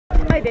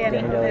Hi, Danny.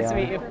 DeLeon. Nice to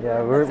meet you.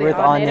 Yeah, we're with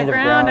On Native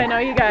Ground. I know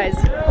you guys.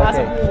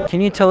 Awesome. Okay.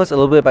 Can you tell us a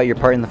little bit about your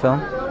part in the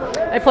film?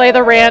 I play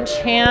the ranch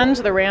hand,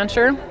 the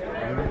rancher.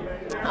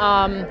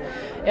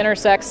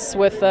 Intersects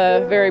with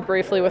very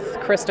briefly with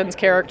Kristen's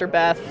character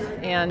Beth,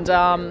 and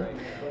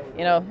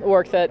the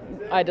work that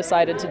I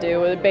decided to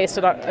do. I based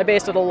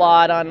it a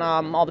lot on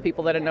all the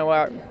people that I know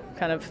out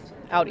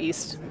out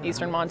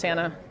eastern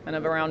Montana, kind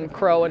of around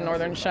Crow and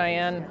Northern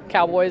Cheyenne,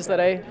 cowboys that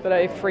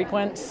I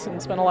frequent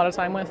and spend a lot of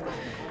time with.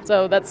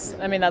 So that's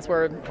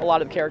where a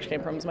lot of the characters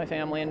came from, is my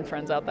family and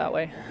friends out that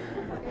way.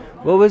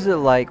 What was it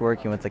like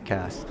working with the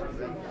cast?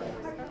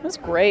 It was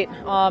great.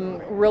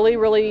 Really,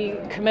 really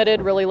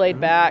committed, really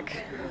laid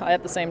back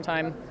at the same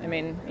time. I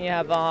mean, you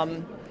have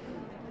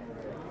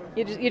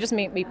you just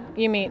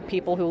meet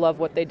people who love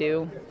what they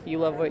do. You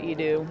love what you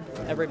do.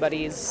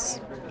 Everybody's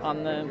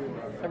on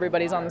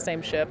the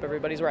same ship.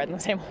 Everybody's riding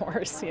the same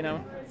horse. It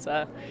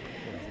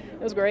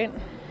was great.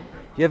 Do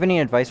you have any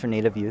advice for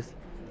Native youth?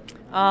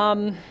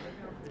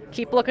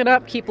 Keep looking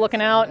up, keep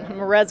looking out. I'm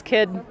a res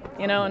kid,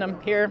 and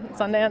I'm here at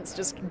Sundance.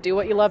 Just do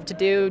what you love to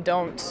do.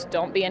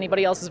 Don't be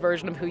anybody else's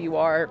version of who you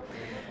are.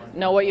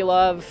 Know what you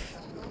love,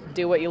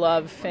 do what you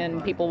love,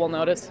 and people will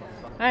notice.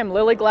 I am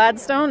Lily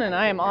Gladstone, and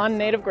I am on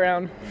Native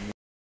Ground.